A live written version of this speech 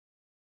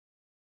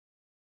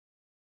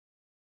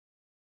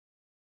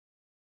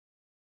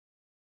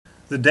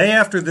The day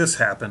after this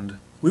happened,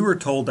 we were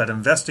told that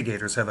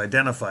investigators have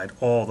identified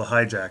all the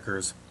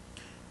hijackers,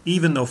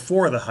 even though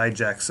 4 of the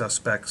hijack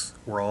suspects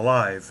were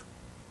alive.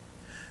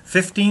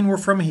 15 were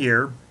from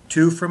here,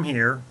 2 from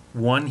here,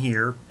 1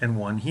 here, and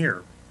 1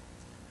 here.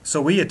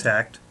 So we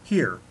attacked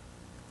here,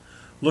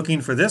 looking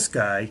for this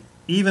guy,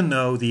 even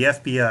though the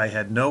FBI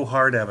had no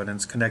hard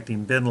evidence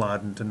connecting bin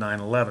Laden to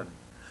 9/11.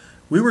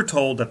 We were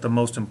told that the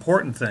most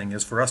important thing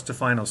is for us to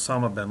find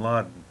Osama bin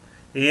Laden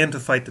and to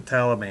fight the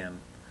Taliban,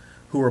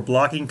 who were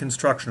blocking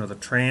construction of the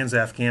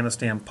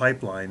Trans-Afghanistan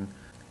pipeline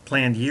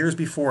planned years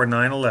before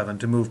 9/11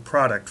 to move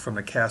product from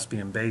the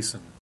Caspian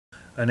Basin,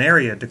 an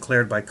area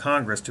declared by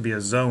Congress to be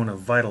a zone of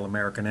vital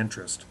American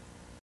interest.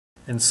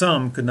 And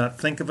some could not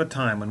think of a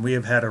time when we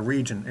have had a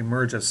region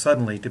emerge as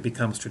suddenly to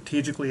become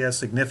strategically as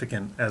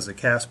significant as the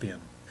Caspian.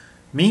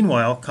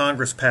 Meanwhile,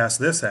 Congress passed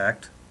this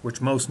act,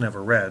 which most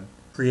never read,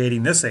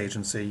 creating this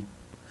agency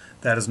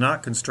that is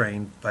not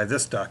constrained by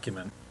this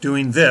document,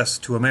 doing this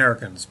to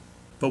Americans.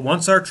 But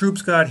once our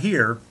troops got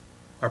here,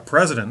 our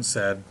president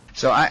said,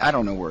 So I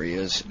don't know where he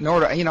is, nor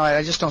do,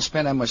 I just don't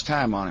spend that much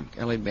time on him,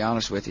 Kelly, to be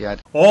honest with you.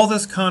 All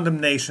this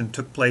condemnation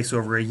took place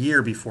over a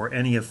year before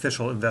any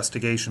official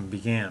investigation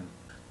began,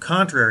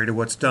 contrary to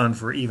what's done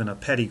for even a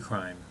petty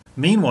crime.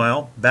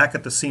 Meanwhile, back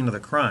at the scene of the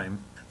crime,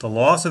 the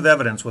loss of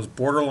evidence was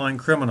borderline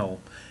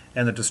criminal,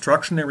 and the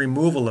destruction and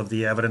removal of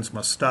the evidence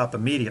must stop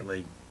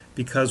immediately,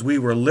 because we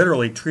were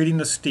literally treating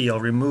the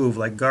steel removed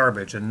like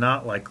garbage and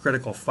not like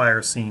critical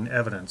fire scene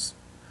evidence,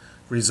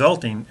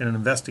 resulting in an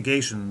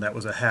investigation that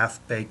was a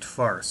half-baked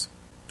farce.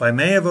 By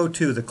May of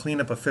 '02, the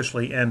cleanup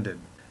officially ended,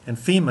 and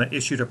FEMA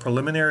issued a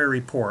preliminary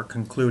report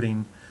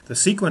concluding the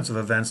sequence of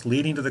events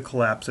leading to the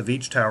collapse of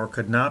each tower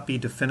could not be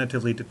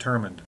definitively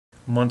determined.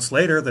 Months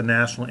later, the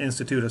National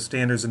Institute of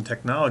Standards and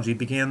Technology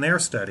began their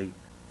study,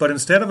 but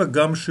instead of a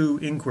gumshoe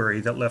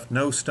inquiry that left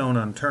no stone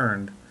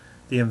unturned,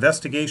 the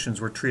investigations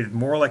were treated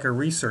more like a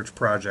research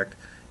project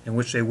in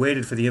which they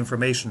waited for the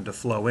information to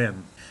flow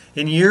in.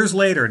 In years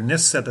later,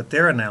 NIST said that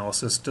their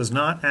analysis does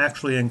not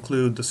actually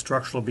include the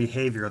structural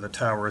behavior of the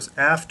towers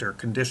after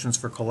conditions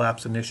for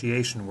collapse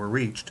initiation were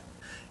reached,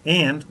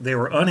 and they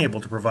were unable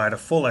to provide a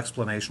full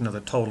explanation of the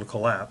total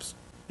collapse.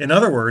 In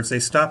other words, they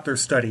stopped their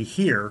study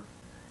here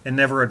and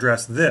never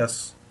addressed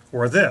this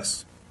or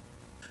this.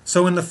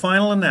 So in the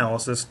final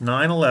analysis,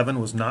 9/11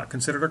 was not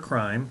considered a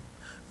crime,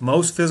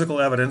 most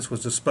physical evidence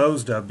was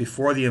disposed of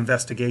before the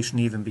investigation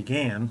even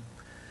began,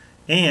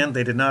 and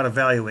they did not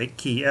evaluate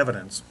key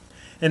evidence.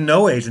 And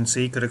no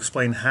agency could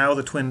explain how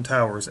the Twin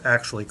Towers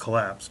actually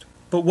collapsed.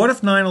 But what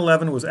if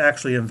 9/11 was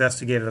actually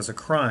investigated as a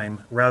crime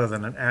rather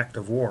than an act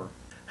of war?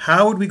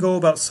 How would we go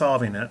about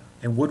solving it,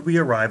 and would we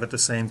arrive at the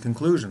same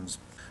conclusions?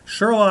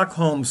 Sherlock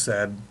Holmes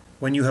said,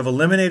 "When you have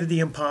eliminated the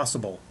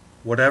impossible,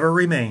 whatever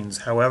remains,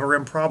 however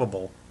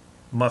improbable,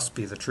 must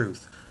be the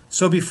truth."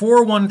 So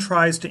before one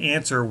tries to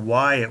answer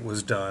why it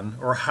was done,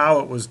 or how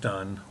it was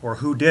done, or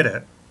who did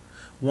it,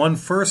 one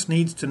first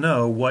needs to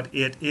know what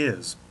it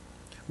is.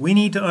 We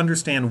need to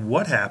understand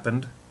what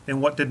happened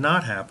and what did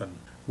not happen.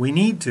 We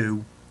need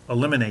to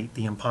eliminate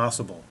the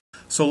impossible.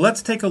 So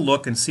let's take a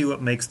look and see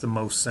what makes the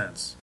most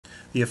sense.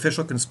 The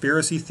official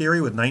conspiracy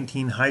theory with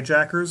 19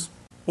 hijackers,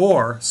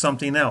 or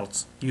something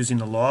else using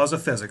the laws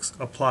of physics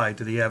applied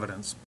to the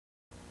evidence.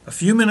 A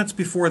few minutes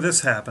before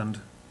this happened,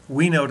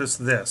 we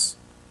noticed this.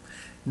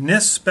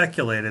 NIST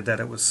speculated that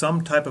it was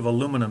some type of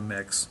aluminum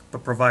mix,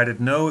 but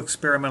provided no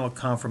experimental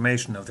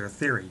confirmation of their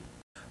theory.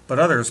 But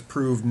others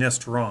proved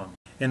NIST wrong.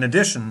 In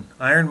addition,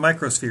 iron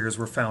microspheres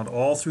were found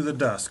all through the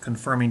dust,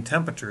 confirming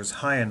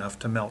temperatures high enough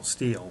to melt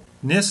steel.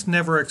 NIST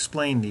never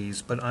explained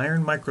these, but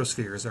iron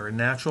microspheres are a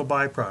natural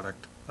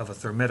byproduct of a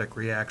thermitic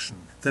reaction.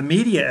 The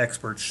media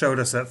experts showed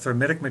us that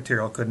thermitic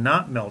material could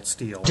not melt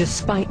steel.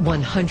 Despite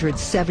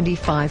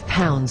 175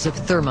 pounds of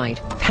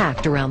thermite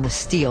packed around the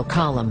steel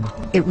column,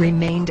 it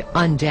remained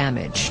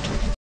undamaged.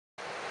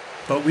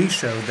 But we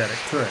showed that it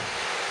could.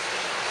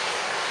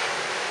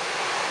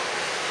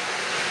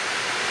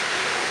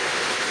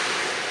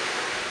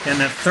 And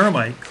that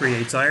thermite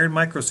creates iron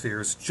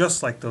microspheres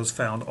just like those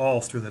found all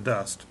through the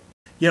dust.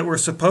 Yet we're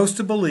supposed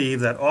to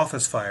believe that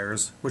office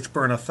fires, which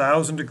burn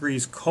 1,000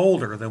 degrees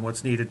colder than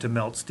what's needed to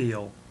melt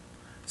steel,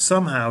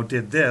 somehow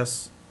did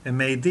this and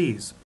made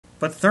these.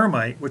 But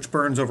thermite, which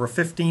burns over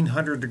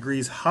 1,500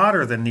 degrees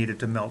hotter than needed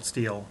to melt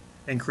steel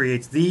and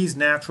creates these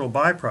natural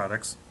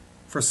byproducts,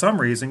 for some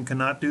reason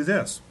cannot do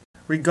this.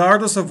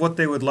 Regardless of what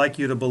they would like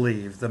you to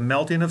believe, the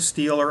melting of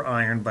steel or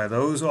iron by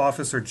those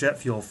office or jet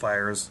fuel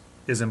fires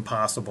is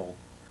impossible,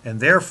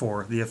 and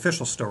therefore the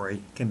official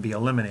story can be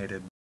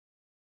eliminated.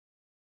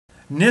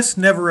 NIST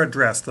never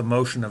addressed the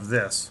motion of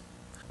this,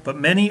 but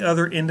many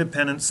other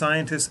independent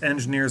scientists,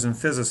 engineers, and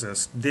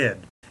physicists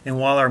did. And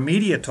while our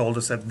media told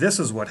us that this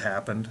is what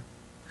happened,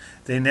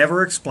 they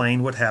never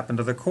explained what happened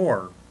to the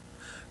core.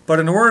 But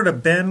in order to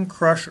bend,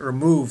 crush, or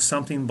move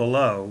something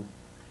below,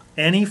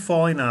 any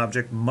falling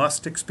object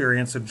must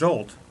experience a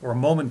jolt or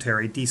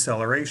momentary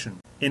deceleration.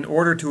 in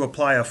order to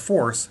apply a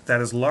force that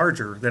is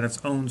larger than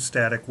its own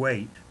static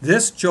weight.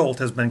 This jolt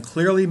has been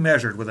clearly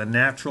measured with a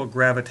natural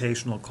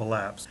gravitational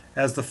collapse.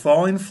 As the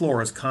falling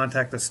floors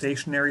contact the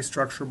stationary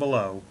structure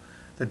below,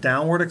 the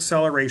downward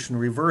acceleration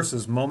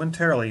reverses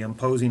momentarily,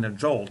 imposing a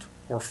jolt,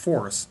 or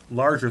force,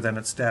 larger than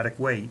its static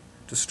weight,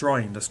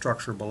 destroying the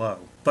structure below.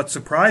 But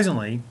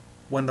surprisingly,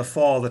 when the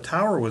fall of the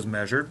tower was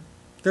measured,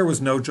 there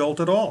was no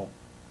jolt at all.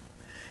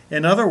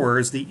 In other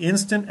words, the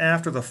instant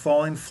after the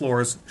falling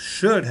floors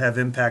should have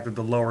impacted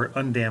the lower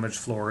undamaged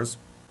floors,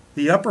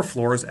 the upper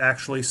floors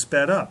actually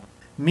sped up,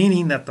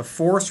 meaning that the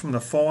force from the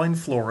falling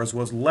floors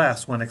was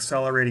less when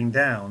accelerating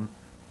down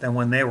than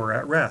when they were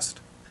at rest.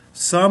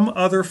 Some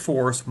other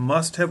force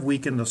must have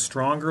weakened the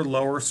stronger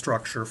lower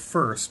structure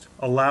first,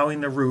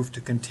 allowing the roof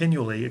to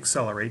continually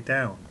accelerate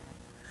down.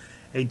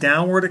 A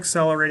downward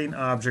accelerating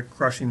object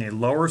crushing a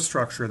lower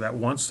structure that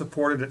once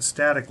supported it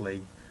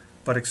statically,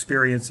 but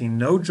experiencing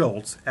no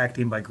jolts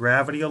acting by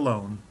gravity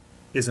alone,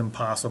 is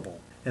impossible,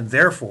 and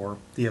therefore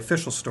the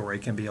official story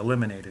can be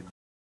eliminated.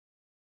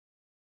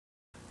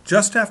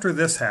 Just after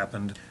this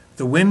happened,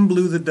 the wind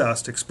blew the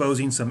dust,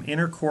 exposing some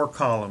inner core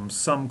columns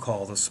some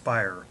call the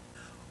spire.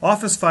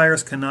 Office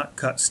fires cannot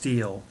cut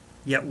steel,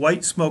 yet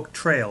white smoke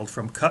trailed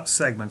from cut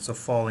segments of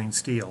falling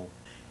steel,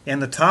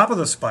 and the top of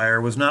the spire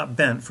was not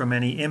bent from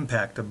any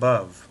impact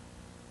above.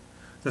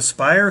 The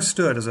spire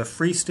stood as a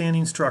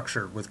freestanding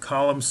structure with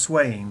columns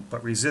swaying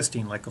but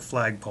resisting like a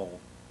flagpole.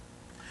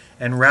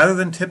 And rather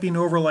than tipping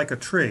over like a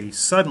tree,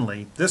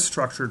 suddenly this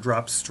structure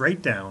dropped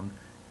straight down,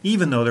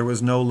 even though there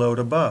was no load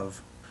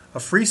above. A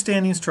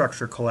freestanding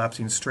structure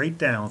collapsing straight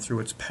down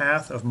through its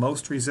path of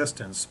most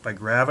resistance by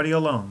gravity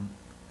alone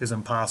is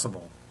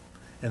impossible,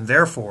 and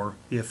therefore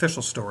the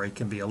official story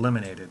can be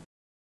eliminated.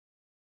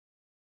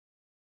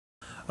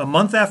 A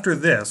month after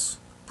this,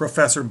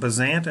 Professor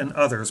Bazant and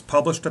others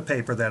published a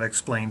paper that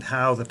explained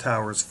how the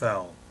towers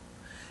fell,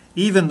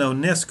 even though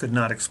NIST could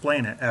not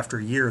explain it after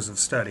years of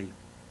study.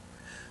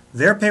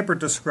 Their paper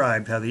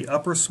described how the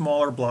upper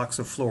smaller blocks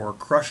of floor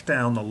crushed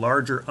down the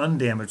larger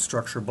undamaged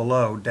structure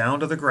below down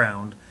to the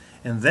ground,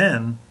 and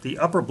then the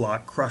upper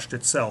block crushed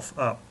itself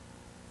up.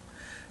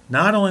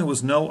 Not only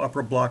was no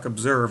upper block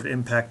observed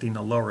impacting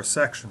the lower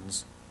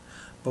sections,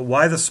 but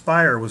why the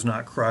spire was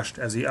not crushed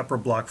as the upper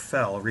block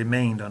fell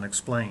remained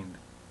unexplained.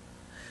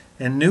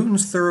 And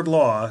Newton's third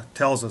law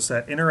tells us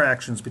that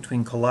interactions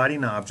between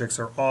colliding objects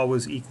are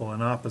always equal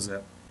and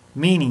opposite,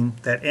 meaning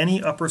that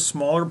any upper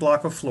smaller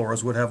block of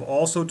floors would have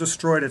also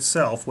destroyed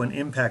itself when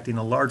impacting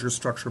a larger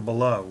structure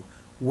below,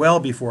 well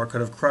before it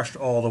could have crushed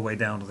all the way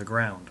down to the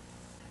ground.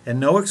 And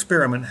no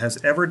experiment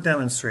has ever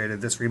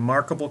demonstrated this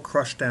remarkable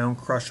crush-down,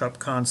 crush-up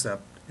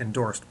concept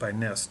endorsed by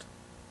NIST.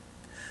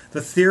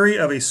 The theory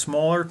of a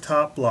smaller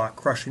top block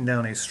crushing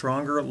down a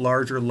stronger,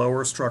 larger,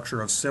 lower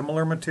structure of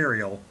similar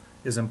material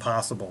is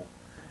impossible,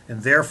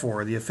 and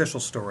therefore the official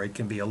story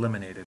can be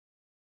eliminated.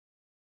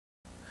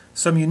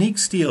 Some unique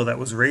steel that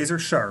was razor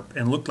sharp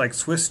and looked like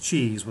Swiss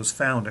cheese was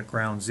found at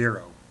ground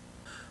zero.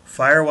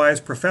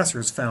 Firewise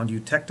professors found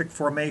eutectic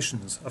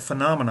formations, a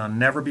phenomenon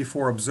never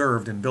before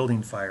observed in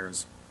building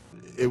fires.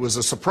 It was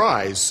a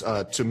surprise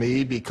to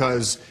me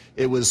because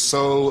it was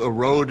so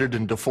eroded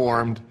and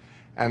deformed,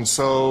 and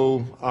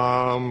so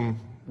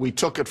we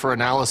took it for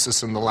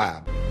analysis in the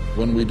lab.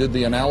 When we did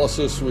the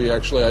analysis, we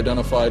actually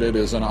identified it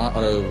as a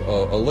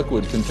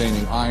liquid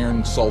containing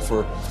iron,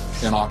 sulfur,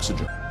 and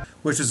oxygen,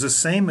 which is the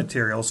same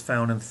materials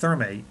found in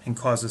thermate and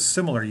causes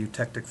similar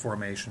eutectic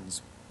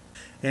formations.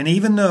 And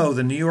even though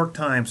the New York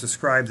Times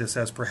described this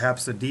as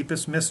perhaps the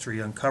deepest mystery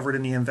uncovered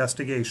in the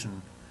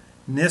investigation,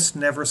 NIST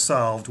never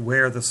solved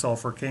where the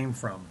sulfur came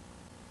from.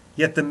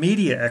 Yet the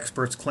media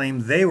experts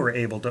claimed they were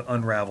able to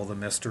unravel the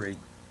mystery.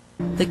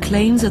 The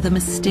claims of the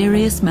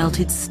mysterious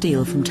melted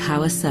steel from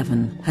Tower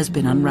 7 has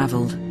been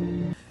unraveled.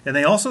 And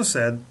they also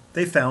said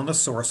they found the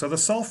source of the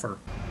sulfur.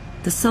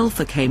 The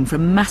sulfur came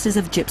from masses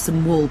of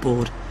gypsum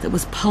wallboard that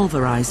was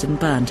pulverized and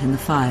burnt in the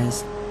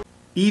fires.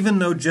 Even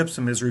though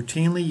gypsum is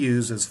routinely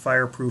used as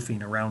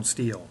fireproofing around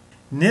steel,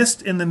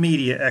 NIST and the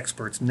media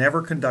experts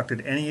never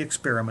conducted any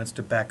experiments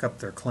to back up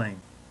their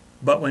claim.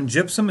 But when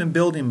gypsum and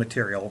building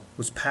material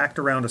was packed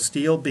around a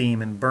steel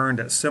beam and burned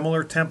at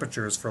similar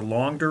temperatures for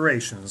long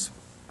durations,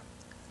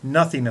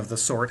 nothing of the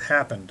sort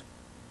happened.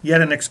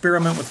 Yet an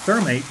experiment with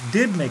thermate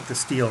did make the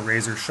steel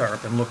razor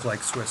sharp and look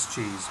like Swiss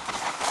cheese.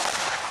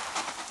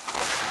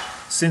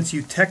 Since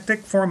eutectic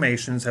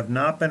formations have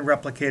not been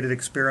replicated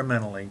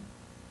experimentally,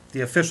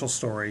 the official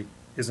story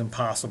is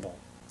impossible,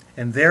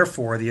 and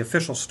therefore the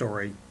official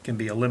story can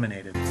be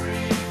eliminated.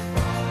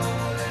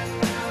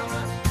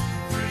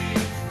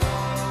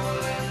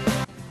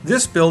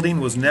 This building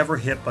was never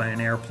hit by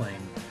an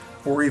airplane,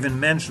 or even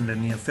mentioned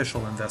in the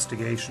official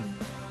investigation.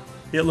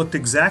 It looked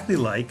exactly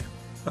like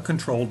a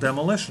controlled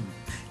demolition.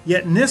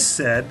 Yet NIST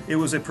said it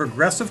was a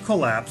progressive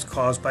collapse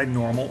caused by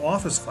normal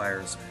office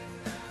fires,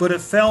 but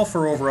it fell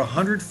for over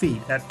 100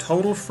 feet at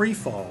total free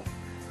fall,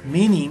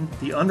 meaning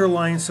the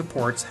underlying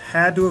supports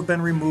had to have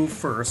been removed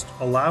first,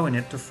 allowing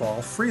it to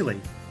fall freely.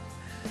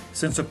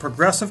 Since a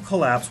progressive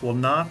collapse will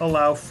not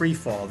allow free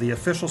fall, the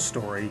official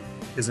story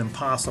is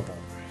impossible,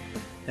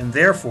 and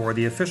therefore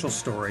the official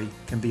story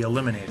can be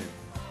eliminated.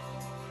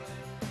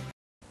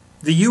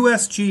 The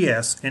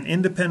USGS and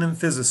independent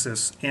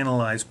physicists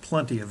analyzed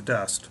plenty of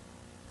dust,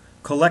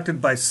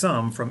 collected by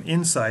some from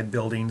inside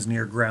buildings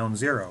near Ground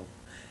Zero.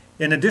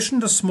 In addition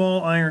to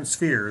small iron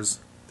spheres,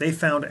 they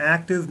found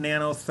active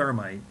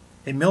nanothermite,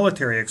 a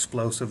military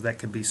explosive that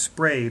could be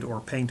sprayed or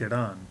painted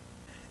on,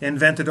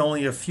 invented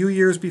only a few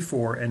years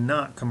before and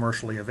not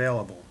commercially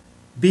available.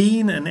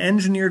 Being an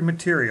engineered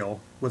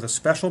material with a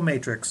special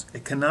matrix,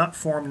 it cannot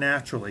form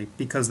naturally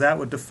because that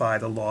would defy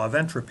the law of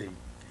entropy.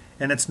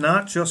 And it's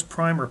not just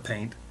primer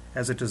paint,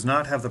 as it does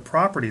not have the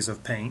properties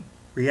of paint,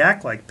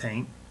 react like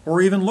paint,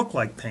 or even look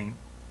like paint.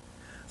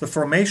 The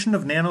formation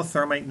of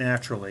nanothermite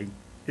naturally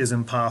is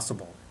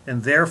impossible,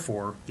 and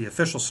therefore the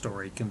official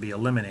story can be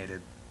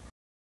eliminated.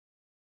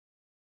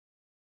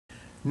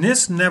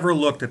 NIST never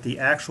looked at the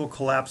actual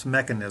collapse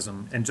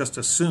mechanism and just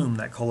assumed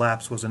that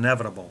collapse was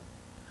inevitable.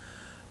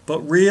 But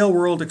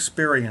real-world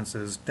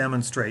experiences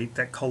demonstrate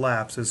that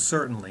collapse is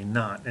certainly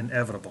not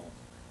inevitable,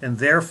 and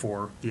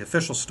therefore the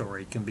official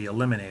story can be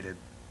eliminated.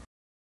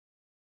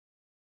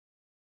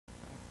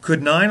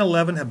 Could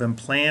 9/11 have been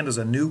planned as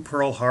a new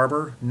Pearl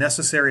Harbor,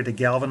 necessary to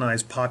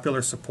galvanize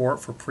popular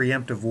support for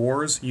preemptive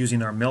wars,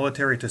 using our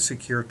military to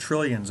secure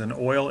trillions in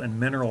oil and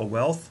mineral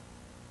wealth?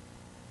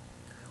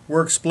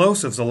 Were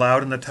explosives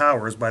allowed in the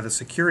towers by the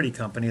security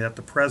company that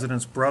the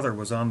president's brother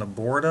was on the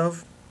board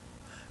of?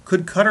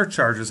 Could cutter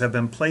charges have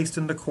been placed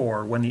in the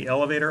core when the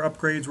elevator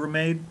upgrades were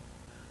made?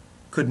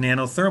 Could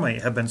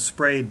nanothermite have been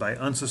sprayed by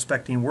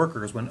unsuspecting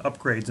workers when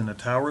upgrades in the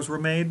towers were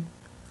made?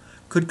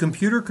 Could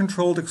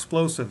computer-controlled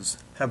explosives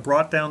have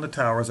brought down the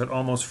towers at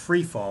almost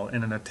free fall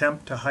in an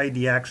attempt to hide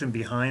the action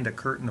behind a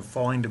curtain of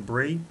falling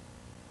debris?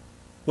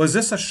 Was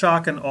this a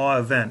shock and awe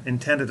event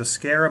intended to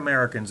scare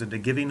Americans into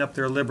giving up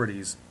their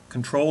liberties,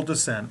 controlled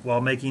dissent,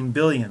 while making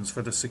billions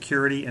for the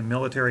security and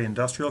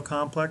military-industrial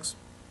complex?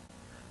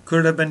 Could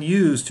it have been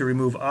used to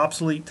remove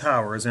obsolete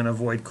towers and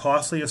avoid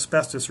costly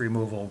asbestos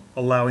removal,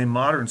 allowing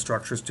modern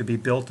structures to be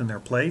built in their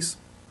place?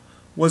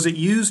 Was it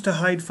used to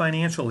hide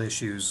financial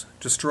issues,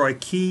 destroy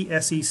key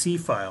SEC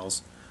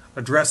files,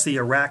 address the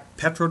Iraq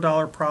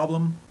petrodollar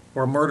problem,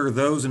 or murder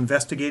those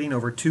investigating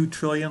over $2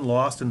 trillion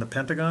lost in the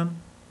Pentagon?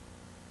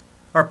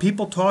 Are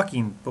people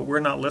talking, but we're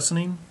not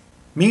listening?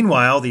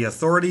 Meanwhile, the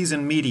authorities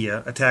and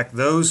media attack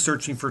those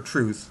searching for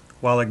truth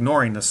while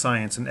ignoring the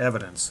science and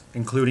evidence,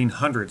 including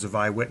hundreds of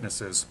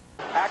eyewitnesses.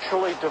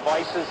 Actually,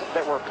 devices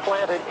that were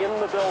planted in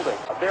the building.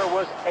 There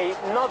was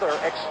another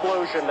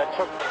explosion that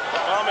took...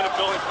 I'm in the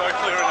building, start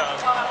clearing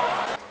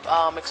out.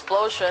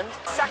 Explosion.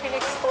 Second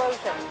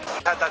explosion.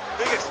 Had that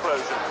big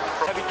explosion.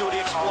 Heavy-duty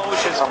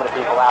explosion. Some of the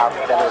people out,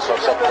 then there's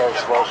those secondary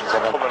explosions.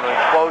 And an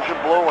explosion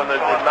blew and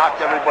it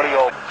knocked everybody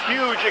over.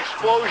 Huge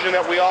explosion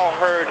that we all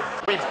heard.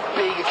 Big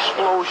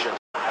explosion.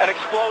 An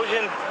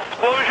explosion.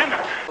 Explosion.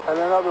 And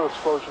another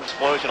explosion.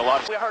 Explosion, a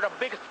lot. We heard a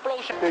big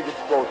explosion. Big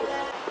explosion.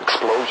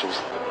 Explosions.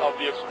 Of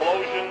the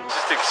explosion.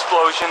 Just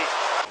explosion.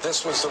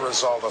 This was the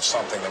result of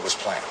something that was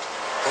planned.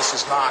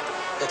 It's not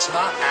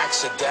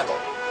accidental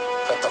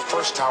that the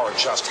first tower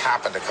just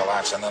happened to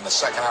collapse and then the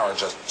second tower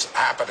just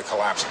happened to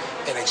collapse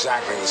in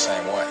exactly the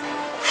same way.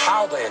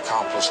 How they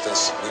accomplished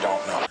this, we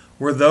don't know.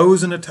 Were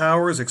those in the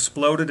towers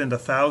exploded into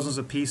thousands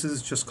of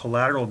pieces just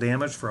collateral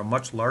damage for a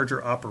much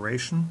larger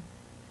operation?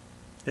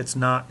 It's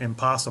not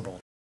impossible.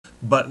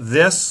 But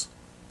this,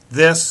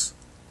 and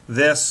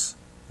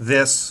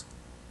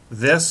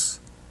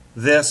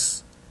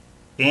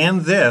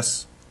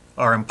this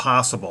are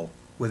impossible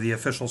with the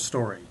official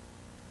story.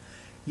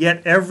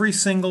 Yet every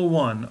single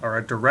one are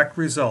a direct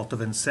result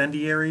of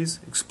incendiaries,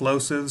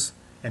 explosives,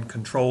 and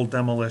controlled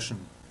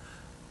demolition.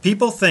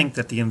 People think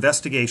that the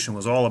investigation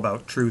was all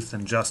about truth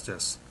and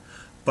justice,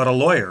 but a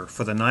lawyer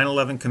for the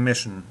 9/11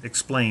 Commission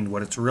explained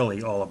what it's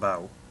really all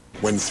about.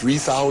 When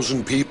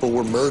 3,000 people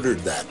were murdered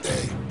that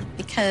day.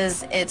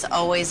 Because it's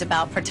always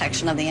about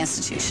protection of the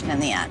institution in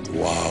the end.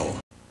 Wow.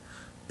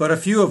 But a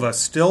few of us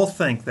still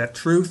think that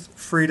truth,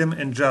 freedom,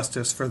 and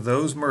justice for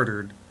those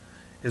murdered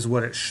is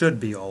what it should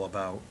be all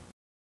about.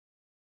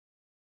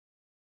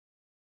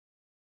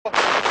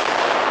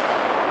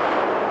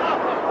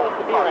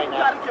 Right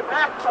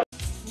now.